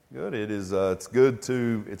Good. It is. It's good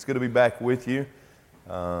to be back with you.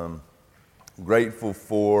 Grateful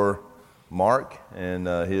for Mark and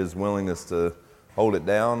his willingness to hold it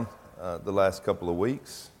down the last couple of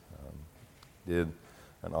weeks. Did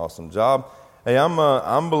an awesome job. Hey,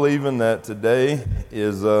 I'm believing that today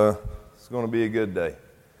is it's going to be a good day.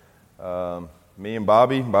 Me and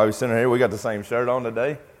Bobby sitting here, we got the same shirt on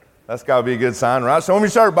today. That's got to be a good sign, right? Show me your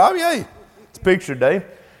shirt, Bobby. Hey, it's picture day.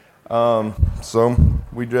 So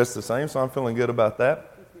we dress the same, so I'm feeling good about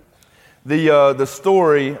that. The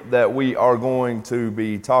story that we are going to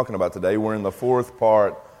be talking about today, we're in the fourth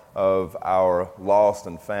part of our Lost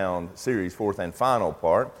and Found series, fourth and final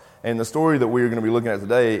part. And the story that we're going to be looking at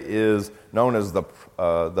today is known as the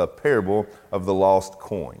parable of the lost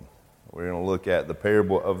coin. We're going to look at the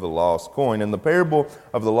parable of the lost coin. And the parable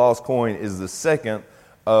of the lost coin is the second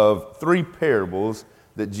of three parables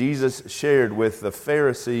that Jesus shared with the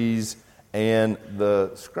Pharisees and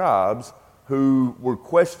the scribes who were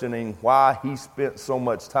questioning why he spent so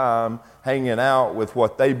much time hanging out with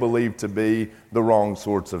what they believed to be the wrong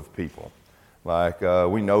sorts of people. Like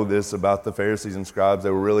we know this about the Pharisees and scribes. They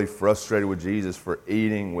were really frustrated with Jesus for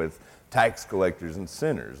eating with tax collectors and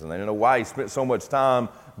sinners. And they didn't know why he spent so much time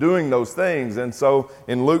doing those things. And so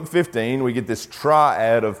in Luke 15, we get this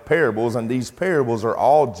triad of parables, and these parables are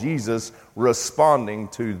all Jesus responding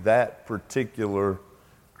to that particular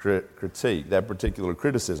critique, that particular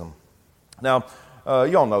criticism. Now,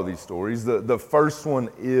 you all know these stories. The first one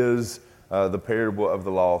is the parable of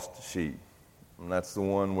the lost sheep. And that's the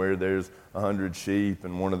one where there's 100 sheep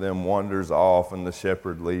and one of them wanders off and the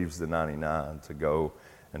shepherd leaves the 99 to go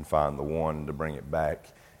and find the one to bring it back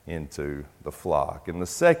into the flock. And the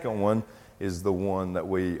second one is the one that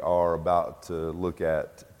we are about to look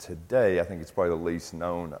at today. I think it's probably the least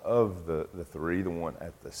known of the three, the one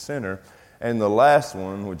at the center. And the last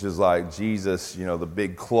one, which is like Jesus, the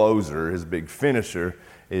big closer, his big finisher,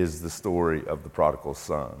 is the story of the prodigal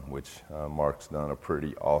son, which Mark's done a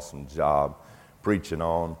pretty awesome job preaching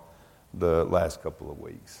on the last couple of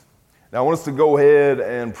weeks. Now, I want us to go ahead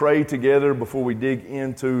and pray together before we dig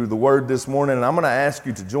into the Word this morning. And I'm going to ask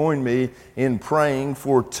you to join me in praying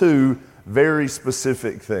for two very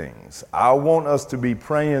specific things. I want us to be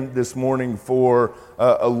praying this morning for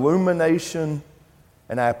illumination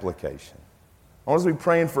and application. I want us to be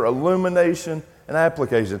praying for illumination and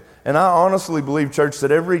application. And I honestly believe, church,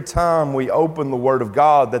 that every time we open the Word of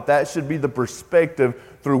God, that should be the perspective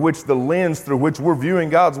through which, the lens through which we're viewing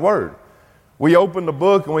God's Word. We open the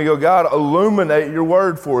book and we go, God, illuminate your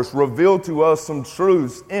Word for us. Reveal to us some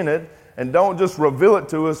truths in it. And don't just reveal it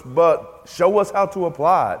to us, but show us how to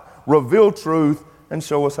apply it. Reveal truth and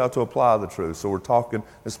show us how to apply the truth. So we're talking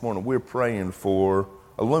this morning, we're praying for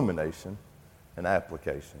illumination and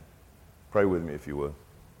application. Pray with me if you would.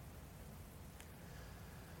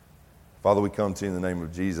 Father, we come to you in the name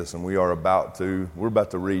of Jesus, and we're about to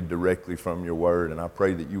read directly from your Word, and I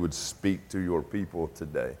pray that you would speak to your people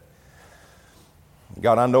today.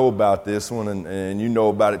 God, I know about this one, and you know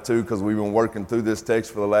about it too, because we've been working through this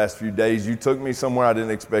text for the last few days. You took me somewhere I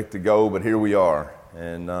didn't expect to go, but here we are.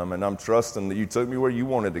 And I'm trusting that you took me where you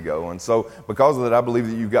wanted to go. And so because of that, I believe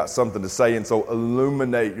that you've got something to say, and so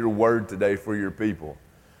illuminate your Word today for your people.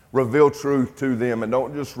 Reveal truth to them, and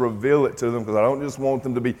don't just reveal it to them, because I don't just want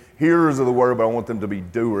them to be hearers of the Word, but I want them to be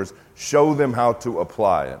doers. Show them how to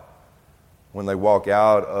apply it. When they walk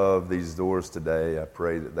out of these doors today, I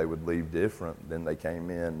pray that they would leave different than they came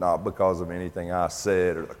in, not because of anything I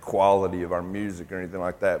said or the quality of our music or anything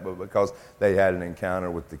like that, but because they had an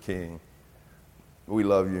encounter with the King. We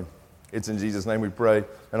love you. It's in Jesus' name we pray.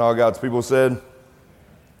 And all God's people said,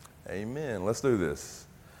 amen. Let's do this.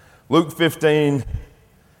 Luke 15,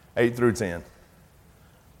 8 through 10.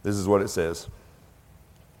 This is what it says.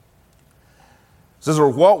 It says, or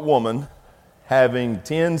what woman, having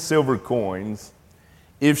 10 silver coins,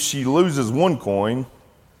 if she loses one coin,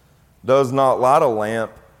 does not light a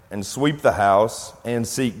lamp and sweep the house and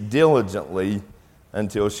seek diligently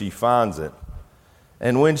until she finds it?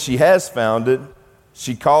 And when she has found it,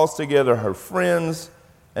 she calls together her friends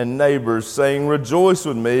and neighbors, saying, rejoice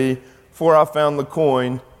with me, for I found the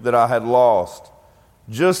coin that I had lost.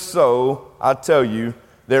 Just so, I tell you,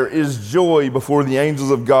 there is joy before the angels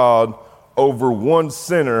of God over one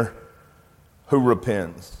sinner who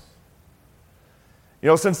repents.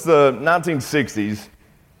 Since the 1960s,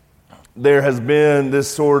 there has been this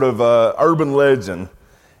sort of urban legend.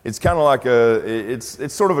 It's kind of like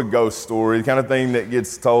it's sort of a ghost story, the kind of thing that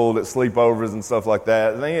gets told at sleepovers and stuff like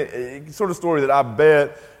that. It's sort of story that I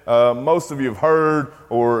bet most of you have heard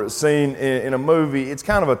or seen in a movie. It's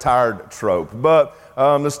kind of a tired trope, but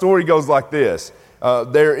the story goes like this.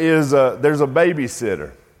 There's a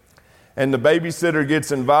babysitter, And the babysitter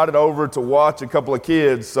gets invited over to watch a couple of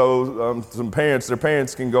kids so their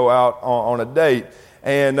parents can go out on a date.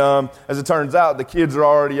 And as it turns out, the kids are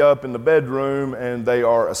already up in the bedroom and they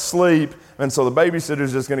are asleep. And so the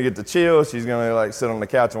babysitter's just going to get to chill. She's going to like sit on the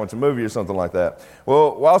couch and watch a movie or something like that.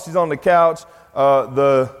 Well, while she's on the couch,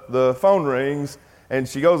 the phone rings and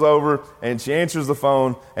she goes over and she answers the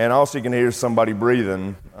phone, and all she can hear is somebody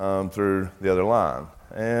breathing through the other line.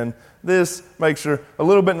 And this makes her a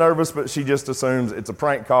little bit nervous, but she just assumes it's a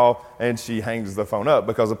prank call, and she hangs the phone up,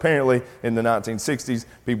 because apparently in the 1960s,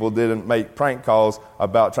 people didn't make prank calls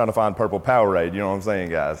about trying to find Purple Powerade. You know what I'm saying,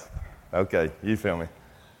 guys? Okay, you feel me.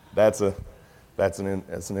 That's an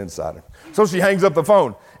insider. So she hangs up the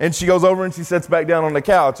phone, and she goes over and she sits back down on the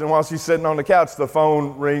couch. And while she's sitting on the couch, the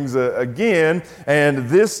phone rings again. And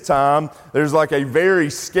this time, there's like a very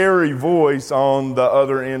scary voice on the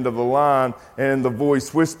other end of the line. And the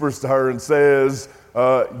voice whispers to her and says,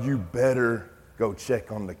 you better go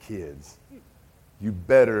check on the kids. You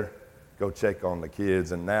better go check on the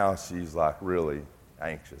kids. And now she's like really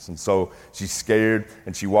anxious. And so she's scared,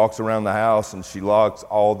 and she walks around the house and she locks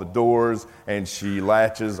all the doors and she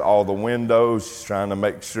latches all the windows. She's trying to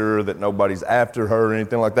make sure that nobody's after her or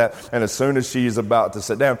anything like that. And as soon as she's about to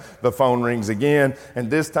sit down, the phone rings again. And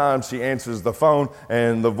this time she answers the phone,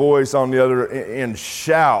 and the voice on the other end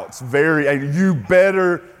shouts, you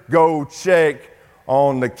better go check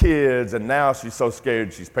on the kids. And now she's so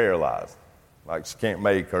scared she's paralyzed. Like she can't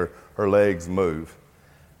make her legs move.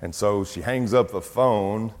 And so she hangs up the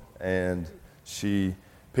phone, and she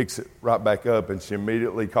picks it right back up, and she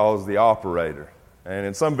immediately calls the operator. And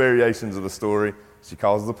in some variations of the story, she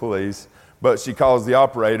calls the police, but she calls the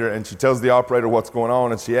operator, and she tells the operator what's going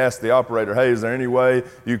on, and she asks the operator, hey, is there any way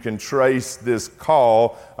you can trace this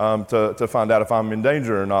call to find out if I'm in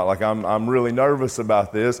danger or not? Like, I'm really nervous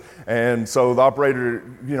about this. And so the operator,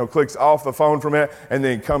 clicks off the phone for a minute and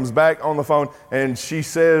then comes back on the phone, and she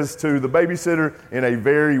says to the babysitter in a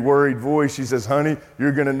very worried voice, she says, honey,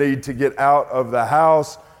 you're going to need to get out of the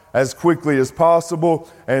house as quickly as possible.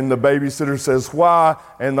 And the babysitter says, why?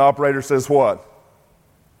 And the operator says, what?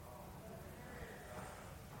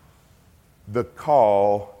 The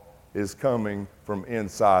call is coming from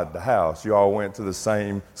inside the house. You all went to the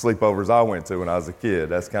same sleepovers I went to when I was a kid.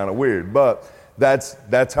 That's kind of weird, but that's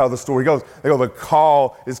how the story goes. They go, the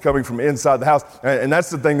call is coming from inside the house, and that's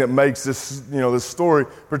the thing that makes this story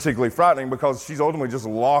particularly frightening, because she's ultimately just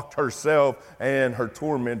locked herself and her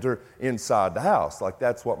tormentor inside the house. Like,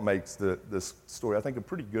 that's what makes this story, I think, a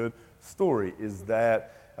pretty good story, is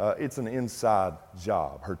that it's an inside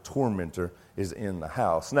job. Her tormentor is in the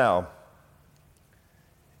house. Now,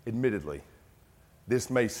 admittedly, this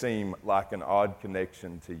may seem like an odd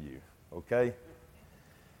connection to you, okay?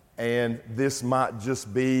 And this might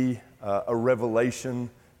just be a revelation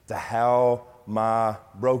to how my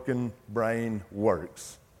broken brain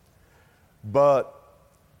works. But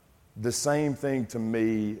the same thing to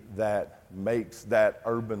me that makes that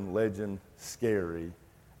urban legend scary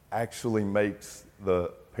actually makes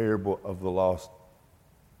the parable of the lost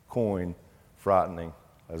coin frightening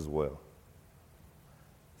as well.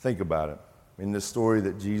 Think about it. In this story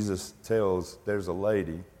that Jesus tells, there's a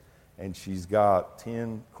lady, and she's got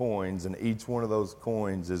 10 coins, and each one of those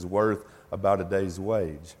coins is worth about a day's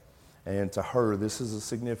wage. And to her, this is a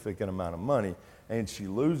significant amount of money. And she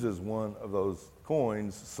loses one of those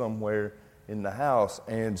coins somewhere in the house,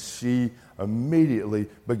 and she immediately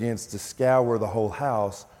begins to scour the whole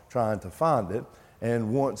house trying to find it.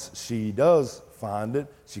 And once she does find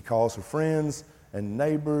it, she calls her friends and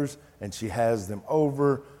neighbors, and she has them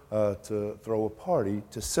over to throw a party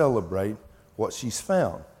to celebrate what she's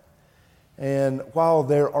found. And while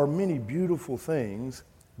there are many beautiful things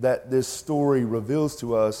that this story reveals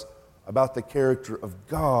to us about the character of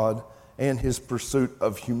God and his pursuit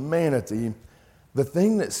of humanity, the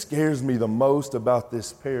thing that scares me the most about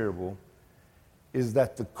this parable is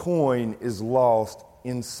that the coin is lost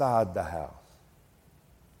inside the house.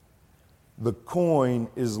 The coin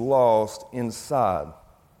is lost inside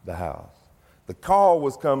the house. The call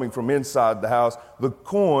was coming from inside the house. The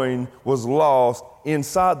coin was lost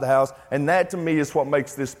inside the house. And that, to me, is what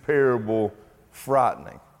makes this parable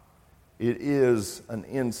frightening. It is an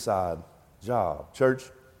inside job. Church,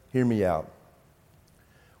 hear me out.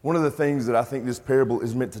 One of the things that I think this parable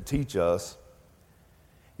is meant to teach us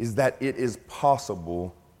is that it is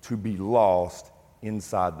possible to be lost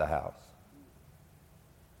inside the house.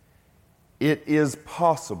 It is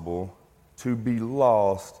possible to be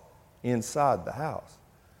lost inside the house.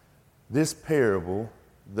 This parable,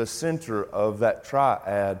 the center of that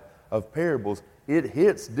triad of parables, it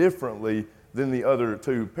hits differently than the other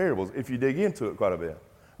two parables if you dig into it quite a bit.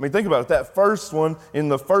 I I mean, think about it. That first one, in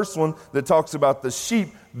the first one that talks about the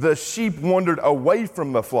sheep wandered away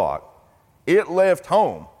from the flock. It left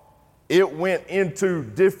home. It went into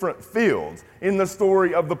different fields. In the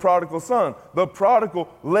story of the prodigal son, the prodigal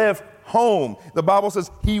left home. The Bible says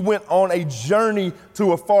he went on a journey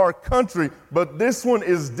to a far country, but this one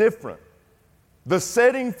is different. The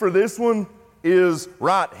setting for this one is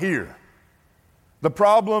right here. The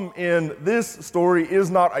problem in this story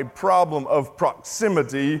is not a problem of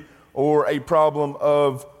proximity or a problem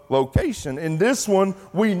of location. In this one,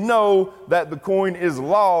 we know that the coin is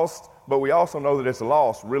lost, but we also know that it's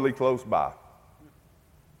lost really close by.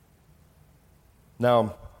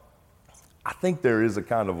 Now, I think there is a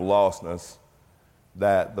kind of lostness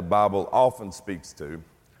that the Bible often speaks to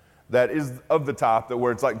that is of the type that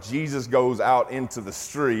where it's like Jesus goes out into the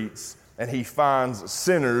streets and he finds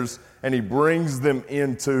sinners and he brings them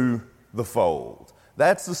into the fold.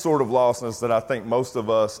 That's the sort of lostness that I think most of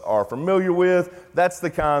us are familiar with. That's the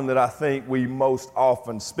kind that I think we most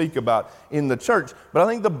often speak about in the church. But I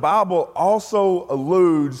think the Bible also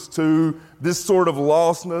alludes to this sort of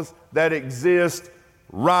lostness that exists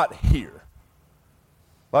right here.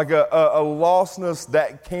 Like a lostness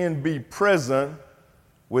that can be present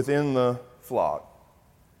within the flock.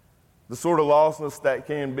 The sort of lostness that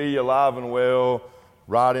can be alive and well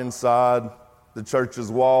right inside the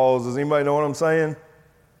church's walls. Does anybody know what I'm saying?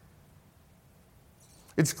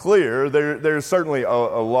 It's clear there's certainly a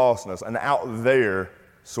lostness, an out there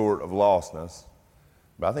sort of lostness.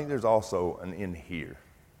 But I think there's also an in here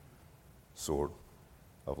sort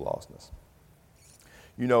of lostness.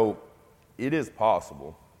 You know, it is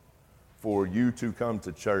possible for you to come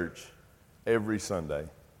to church every Sunday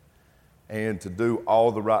and to do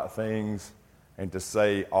all the right things and to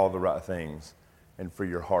say all the right things and for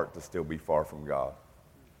your heart to still be far from God.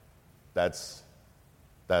 That's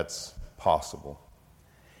possible.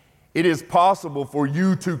 It is possible for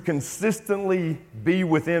you to consistently be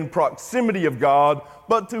within proximity of God,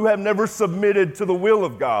 but to have never submitted to the will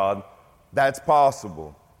of God. That's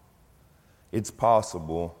possible. It's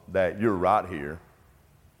possible that you're right here,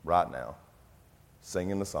 right now,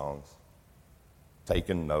 singing the songs,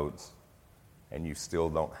 taking notes, and you still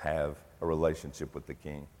don't have a relationship with the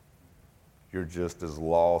King. You're just as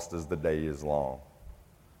lost as the day is long.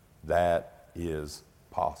 That is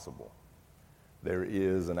possible. There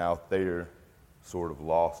is an out there sort of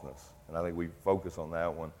lostness, and I think we focus on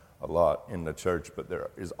that one a lot in the church, but there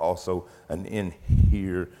is also an in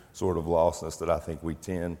here sort of lostness that I think we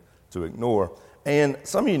tend to ignore. And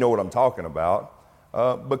some of you know what I'm talking about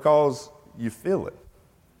because you feel it.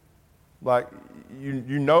 Like,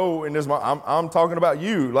 you know, in this, I'm talking about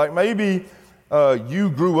you. Like, maybe you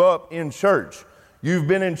grew up in church. You've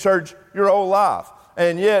been in church your whole life.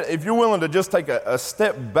 And yet, if you're willing to just take a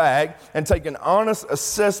step back and take an honest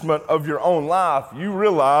assessment of your own life, you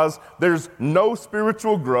realize there's no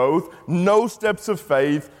spiritual growth, no steps of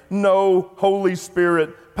faith, no Holy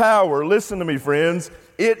Spirit power. Listen to me, friends.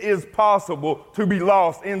 It is possible to be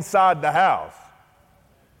lost inside the house.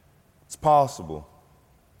 It's possible.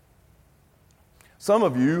 Some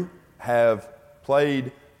of you have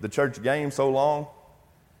played the church game so long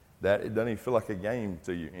that it doesn't even feel like a game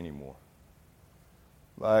to you anymore.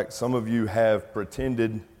 Like some of you have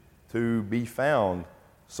pretended to be found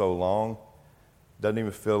so long, doesn't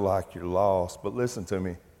even feel like you're lost. But listen to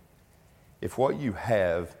me. If what you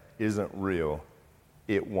have isn't real,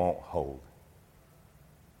 it won't hold.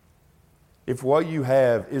 If what you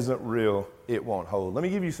have isn't real, it won't hold. Let me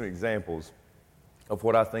give you some examples of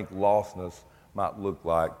what I think lostness might look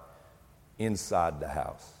like inside the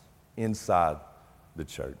house, inside the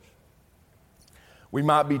church. We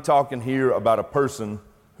might be talking here about a person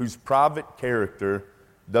whose private character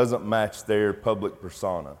doesn't match their public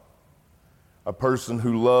persona. A person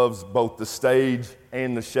who loves both the stage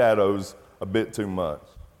and the shadows a bit too much.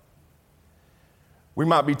 We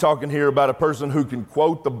might be talking here about a person who can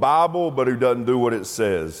quote the Bible but who doesn't do what it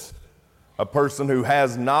says. A person who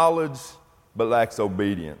has knowledge but lacks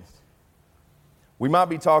obedience. We might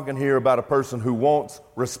be talking here about a person who wants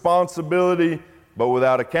responsibility but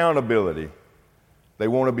without accountability. They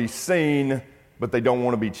want to be seen, but they don't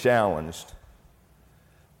want to be challenged.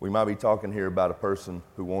 We might be talking here about a person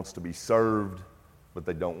who wants to be served, but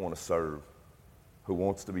they don't want to serve. Who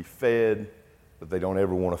wants to be fed, but they don't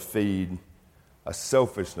ever want to feed. A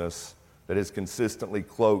selfishness that is consistently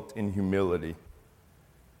cloaked in humility.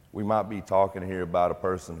 We might be talking here about a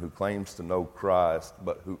person who claims to know Christ,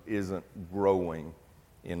 but who isn't growing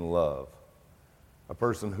in love. A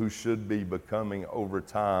person who should be becoming over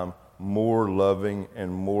time more loving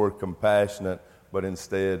and more compassionate, but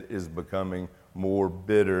instead is becoming more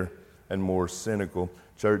bitter and more cynical.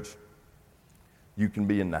 Church, you can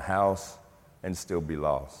be in the house and still be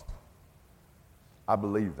lost. I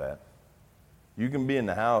believe that. You can be in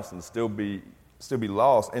the house and still be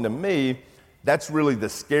lost. And to me, that's really the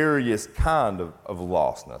scariest kind of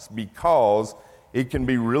lostness, because it can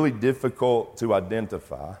be really difficult to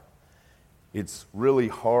identify. It's really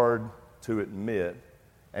hard to admit,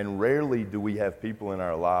 and rarely do we have people in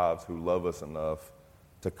our lives who love us enough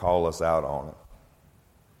to call us out on it.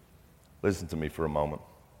 Listen to me for a moment.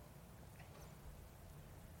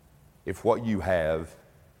 If what you have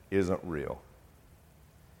isn't real,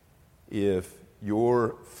 if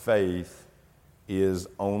your faith is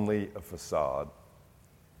only a facade,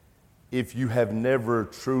 if you have never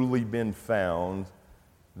truly been found,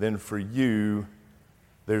 then for you,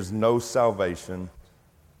 there's no salvation,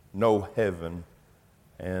 no heaven,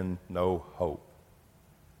 and no hope.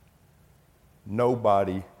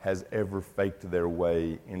 Nobody has ever faked their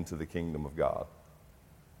way into the kingdom of God,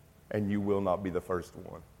 and you will not be the first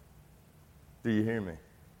one. Do you hear me?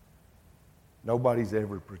 Nobody's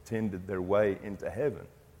ever pretended their way into heaven.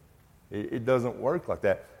 It doesn't work like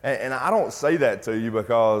that. And I don't say that to you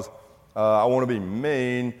because I want to be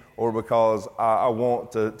mean or because I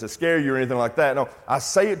want to scare you or anything like that. No, I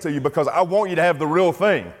say it to you because I want you to have the real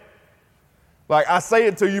thing. Like, I say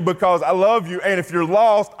it to you because I love you, and if you're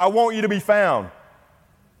lost, I want you to be found.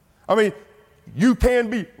 I mean, you can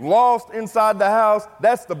be lost inside the house.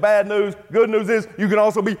 That's the bad news. Good news is you can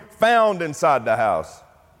also be found inside the house.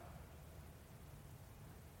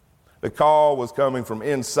 The call was coming from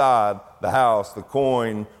inside the house. The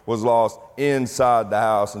coin was lost inside the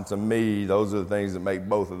house. And to me, those are the things that make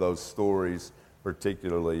both of those stories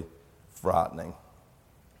particularly frightening.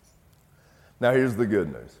 Now, here's the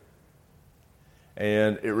good news.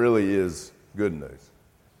 And it really is good news.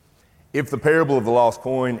 If the parable of the lost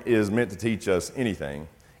coin is meant to teach us anything,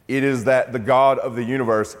 it is that the God of the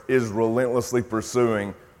universe is relentlessly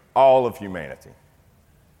pursuing all of humanity.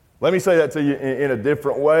 Let me say that to you in a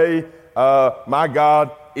different way. My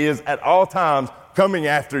God is at all times coming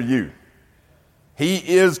after you. He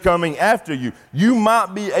is coming after you. You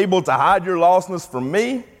might be able to hide your lostness from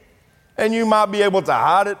me, and you might be able to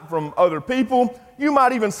hide it from other people. You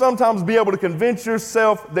might even sometimes be able to convince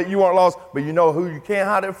yourself that you aren't lost, but you know who you can't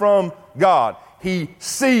hide it from? God. He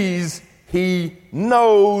sees, He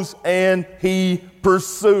knows, and He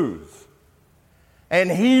pursues.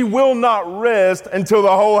 And He will not rest until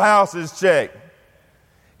the whole house is checked.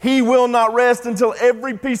 He will not rest until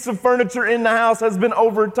every piece of furniture in the house has been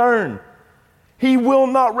overturned. He will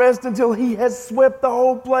not rest until He has swept the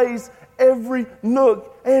whole place, every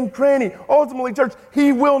nook and cranny. Ultimately, church,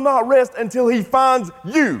 He will not rest until He finds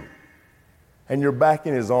you. And you're back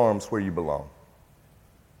in His arms where you belong.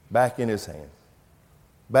 Back in His hands.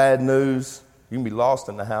 Bad news, you can be lost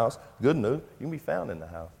in the house. Good news, you can be found in the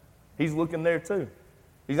house. He's looking there too.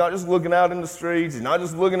 He's not just looking out in the streets. He's not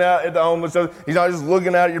just looking out at the homeless. He's not just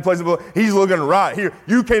looking out at your place of blood. He's looking right here.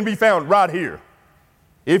 You can be found right here.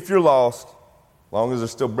 If you're lost, as long as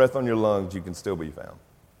there's still breath on your lungs, you can still be found.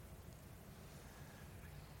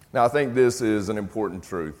 Now, I think this is an important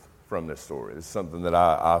truth from this story. It's something that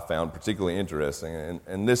I found particularly interesting,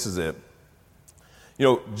 and this is it. You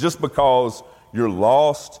know, just because you're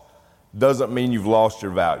lost doesn't mean you've lost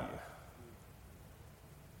your value.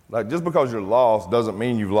 Like, just because you're lost doesn't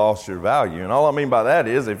mean you've lost your value. And all I mean by that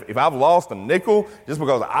is if I've lost a nickel, just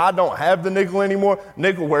because I don't have the nickel anymore,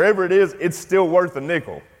 nickel, wherever it is, it's still worth a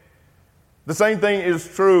nickel. The same thing is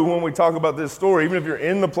true when we talk about this story. Even if you're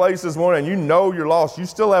in the place this morning and you know you're lost, you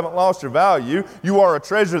still haven't lost your value. You are a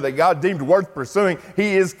treasure that God deemed worth pursuing.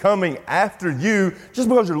 He is coming after you. Just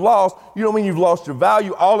because you're lost, you don't mean you've lost your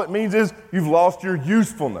value. All it means is you've lost your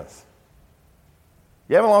usefulness.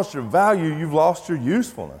 You haven't lost your value, you've lost your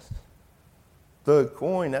usefulness. The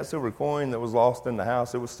coin, that silver coin that was lost in the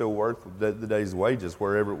house, it was still worth the day's wages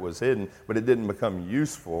wherever it was hidden, but it didn't become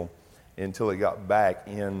useful until it got back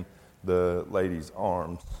in the lady's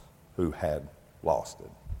arms who had lost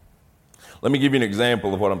it. Let me give you an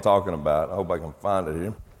example of what I'm talking about. I hope I can find it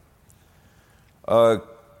here. A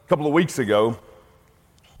couple of weeks ago,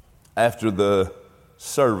 after the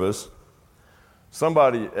service,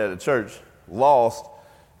 somebody at a church lost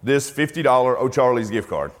this $50 O'Charlie's gift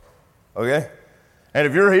card, okay? And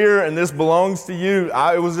if you're here and this belongs to you,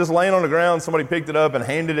 it was just laying on the ground. Somebody picked it up and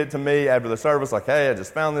handed it to me after the service, like, hey, I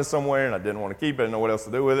just found this somewhere and I didn't want to keep it. I didn't know what else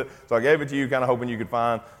to do with it. So I gave it to you, kind of hoping you could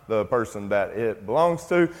find the person that it belongs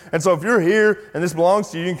to. And so if you're here and this belongs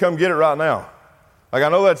to you, you can come get it right now. Like, I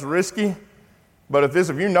know that's risky, but if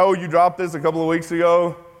you know you dropped this a couple of weeks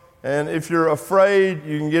ago, And if you're afraid,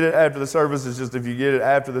 you can get it after the service. It's just if you get it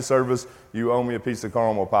after the service, you owe me a piece of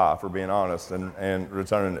caramel pie, for being honest, and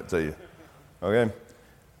returning it to you. Okay?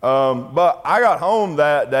 But I got home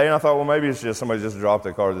that day, and I thought, well, maybe it's just somebody just dropped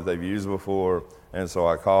a card that they've used before. And so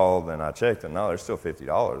I called, and I checked, and no, there's still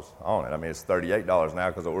 $50 on it. I mean, it's $38 now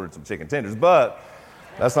because I ordered some chicken tenders, but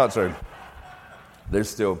that's not true. There's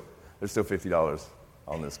still $50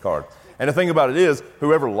 on this card. And the thing about it is,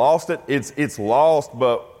 whoever lost it, it's lost,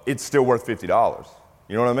 but it's still worth $50.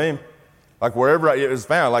 You know what I mean? Like wherever it was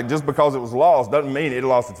found, like just because it was lost doesn't mean it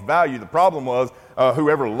lost its value. The problem was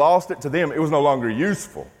whoever lost it, to them, it was no longer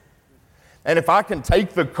useful. And if I can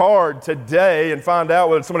take the card today and find out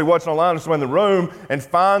whether somebody watching online or someone in the room and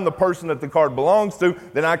find the person that the card belongs to,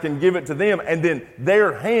 then I can give it to them. And then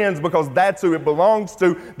their hands, because that's who it belongs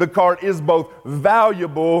to, the card is both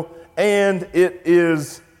valuable and it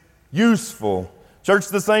is useful. Church,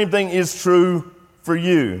 the same thing is true for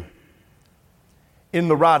you. In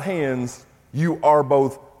the right hands, you are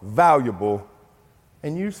both valuable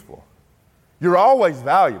and useful. You're always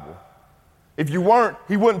valuable. If you weren't,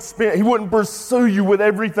 he wouldn't pursue you with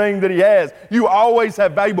everything that he has. You always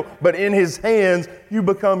have valuable, but in his hands, you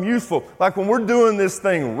become useful. Like when we're doing this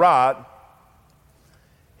thing right,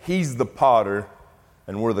 he's the potter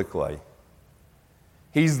and we're the clay.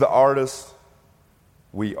 He's the artist,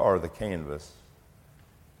 we are the canvas.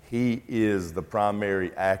 He is the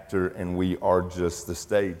primary actor and we are just the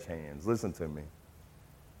stagehands. Listen to me.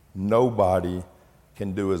 Nobody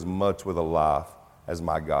can do as much with a life as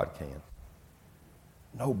my God can.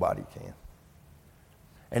 Nobody can.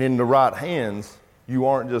 And in the right hands, you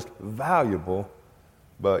aren't just valuable,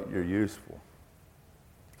 but you're useful.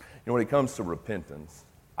 You know, when it comes to repentance,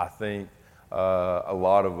 I think a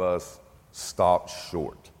lot of us stop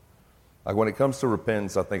short. Like when it comes to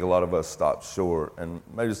repentance, I think a lot of us stop short. And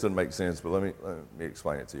maybe this doesn't make sense, but let me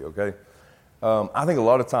explain it to you, okay? I think a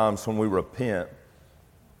lot of times when we repent,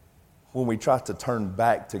 when we try to turn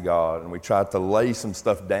back to God and we try to lay some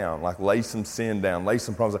stuff down, like lay some sin down, lay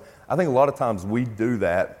some problems down, I think a lot of times we do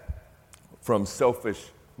that from selfish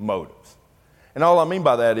motives. And all I mean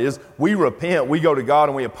by that is we repent, we go to God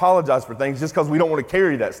and we apologize for things just because we don't want to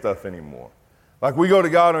carry that stuff anymore. Like we go to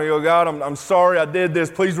God and we go, God, I'm sorry I did this.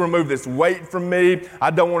 Please remove this weight from me. I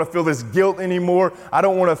don't want to feel this guilt anymore. I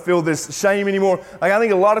don't want to feel this shame anymore. Like I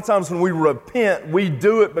think a lot of times when we repent, we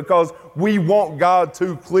do it because we want God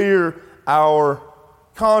to clear our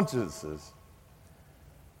consciences.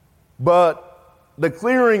 But the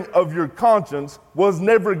clearing of your conscience was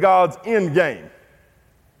never God's end game.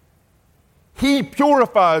 He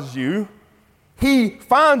purifies you. He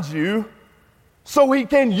finds you so he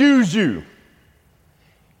can use you.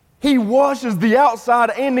 He washes the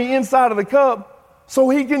outside and the inside of the cup so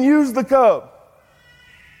he can use the cup.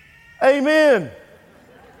 Amen.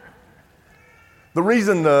 The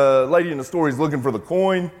reason the lady in the story is looking for the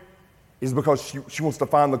coin is because she wants to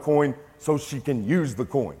find the coin so she can use the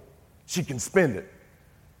coin. She can spend it.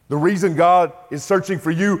 The reason God is searching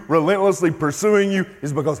for you, relentlessly pursuing you,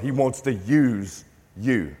 is because he wants to use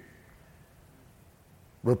you.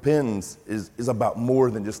 Repentance is about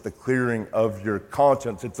more than just the clearing of your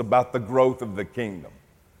conscience. It's about the growth of the kingdom.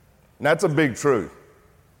 And that's a big truth.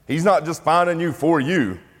 He's not just finding you for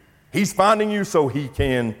you. He's finding you so he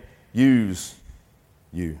can use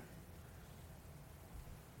you.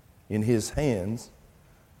 In his hands,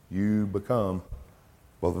 you become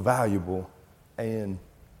both valuable and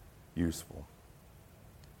useful.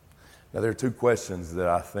 Now, there are two questions that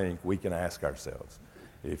I think we can ask ourselves.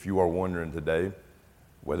 If you are wondering today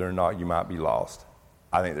whether or not you might be lost,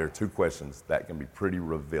 I think there are two questions that can be pretty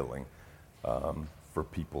revealing for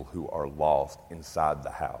people who are lost inside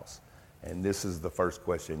the house. And this is the first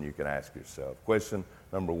question you can ask yourself. Question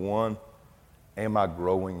number one, am I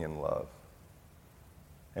growing in love?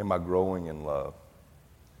 Am I growing in love?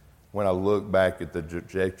 When I look back at the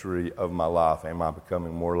trajectory of my life, am I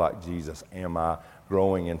becoming more like Jesus? Am I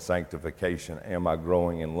growing in sanctification? Am I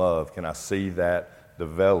growing in love? Can I see that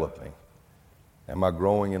developing? Am I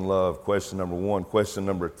growing in love? Question number one. Question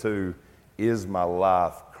number two, is my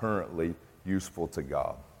life currently useful to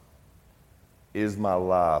God? Is my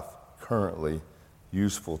life currently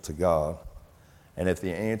useful to God? And if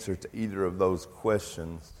the answer to either of those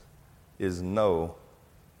questions is no,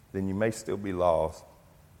 then you may still be lost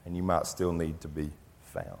and you might still need to be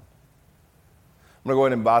found. I'm going to go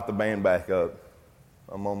ahead and invite the band back up.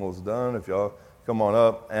 I'm almost done. If y'all come on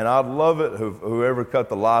up. And I'd love it, whoever cut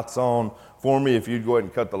the lights on for me, if you'd go ahead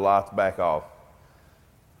and cut the lights back off.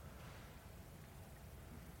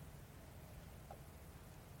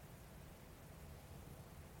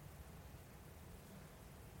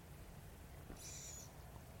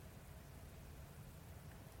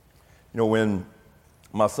 You know, when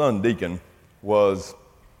my son Deacon was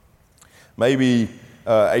maybe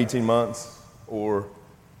 18 months or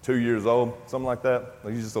 2 years old, something like that.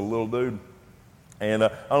 He's just a little dude. And I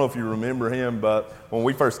don't know if you remember him, but when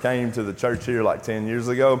we first came to the church here like 10 years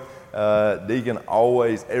ago, Deacon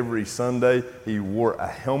always, every Sunday, he wore a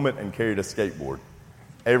helmet and carried a skateboard.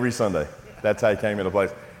 Every Sunday. That's how he came into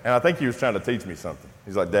place. And I think he was trying to teach me something.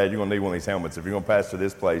 He's like, Dad, you're going to need one of these helmets. If you're going to pastor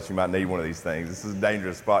this place, you might need one of these things. This is a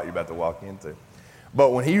dangerous spot you're about to walk into.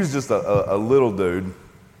 But when he was just a little dude,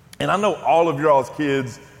 and I know all of y'all's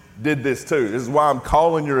kids did this too. This is why I'm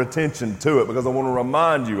calling your attention to it, because I want to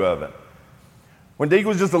remind you of it. When Deacon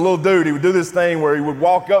was just a little dude, he would do this thing where he would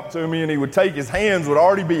walk up to me and he would take, his hands would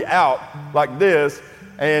already be out like this,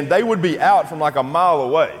 and they would be out from like a mile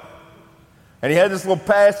away. And he had this little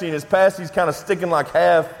passy, and his passy's kind of sticking like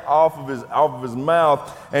half off of his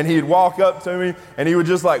mouth, and he'd walk up to me and he would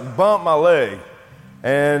just like bump my leg.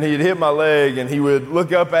 And he'd hit my leg, and he would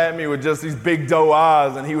look up at me with just these big doe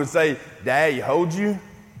eyes, and he would say, Daddy, hold you?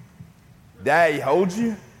 Daddy, hold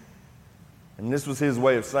you? And this was his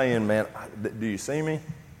way of saying, man, do you see me?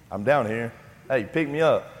 I'm down here. Hey, pick me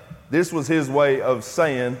up. This was his way of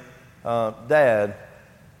saying, Dad,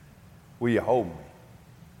 will you hold me?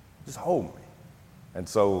 Just hold me. And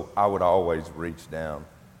so I would always reach down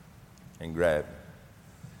and grab him.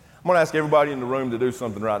 I'm going to ask everybody in the room to do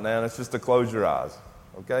something right now, and it's just to close your eyes,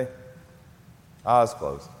 okay? Eyes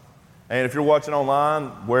closed. And if you're watching online,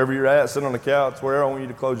 wherever you're at, sitting on the couch, wherever, I want you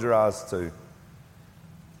to close your eyes too.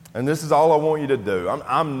 And this is all I want you to do.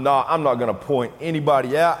 I'm not going to point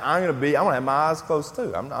anybody out. I'm going to have my eyes closed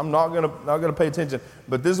too. I'm not going to pay attention.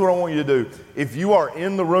 But this is what I want you to do. If you are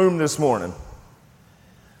in the room this morning,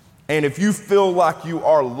 and if you feel like you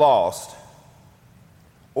are lost,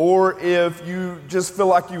 or if you just feel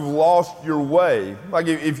like you've lost your way, like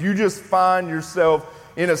if you just find yourself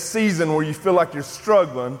in a season where you feel like you're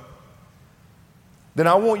struggling, then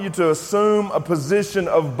I want you to assume a position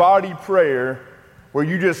of body prayer where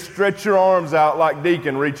you just stretch your arms out like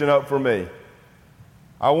Deacon reaching up for me.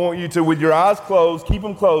 I want you to, with your eyes closed, keep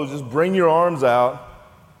them closed, just bring your arms out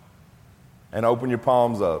and open your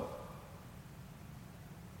palms up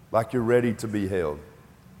like you're ready to be held.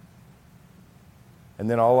 And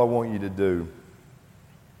then all I want you to do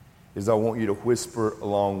is I want you to whisper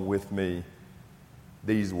along with me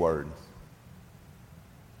these words.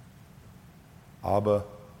 Abba,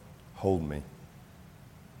 hold me.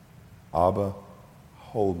 Abba,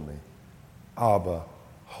 hold me. Abba,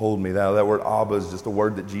 hold me. Now, that word Abba is just a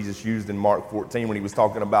word that Jesus used in Mark 14 when he was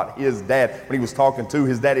talking about his dad. When he was talking to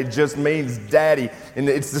his dad, it just means daddy. And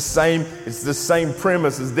it's the same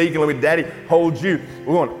premise as Deacon. Let me, Daddy, hold you.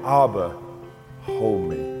 We're going, Abba, hold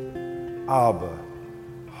me. Abba,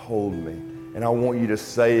 hold me. And I want you to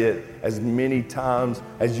say it as many times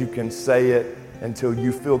as you can say it until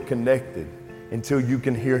you feel connected, until you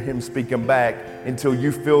can hear him speaking back, until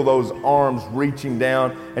you feel those arms reaching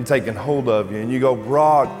down and taking hold of you. And you go,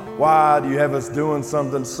 Brock, why do you have us doing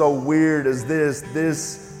something so weird as this?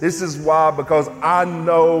 This is why, because I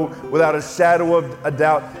know without a shadow of a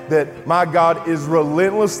doubt that my God is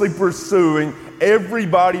relentlessly pursuing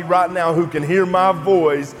everybody right now who can hear my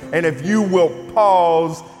voice. And if you will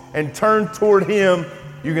pause and turn toward him,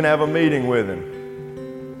 you can have a meeting with him.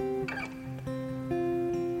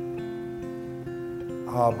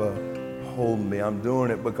 Abba, hold me. I'm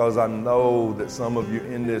doing it because I know that some of you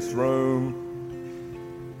in this room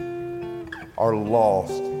are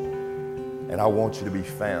lost, and I want you to be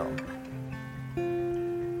found.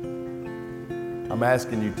 I'm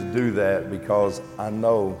asking you to do that because I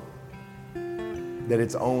know that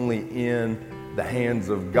it's only in the hands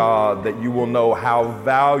of God that you will know how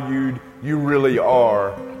valued you really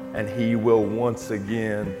are, and he will once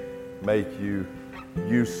again make you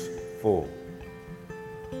useful.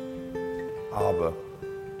 Abba,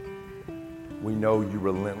 we know you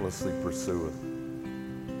relentlessly pursue us.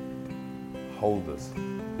 Hold us.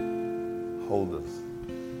 Hold us.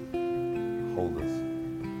 Hold us.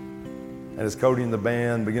 And as Cody and the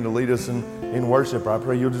band begin to lead us in worship, I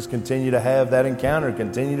pray you'll just continue to have that encounter,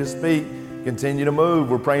 continue to speak, continue to move.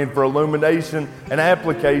 We're praying for illumination and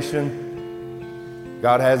application.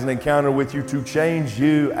 God has an encounter with you to change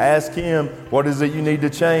you. Ask him, what is it you need to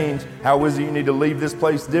change? How is it you need to leave this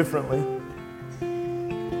place differently?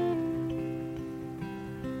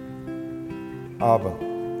 Abba,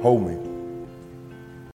 hold me.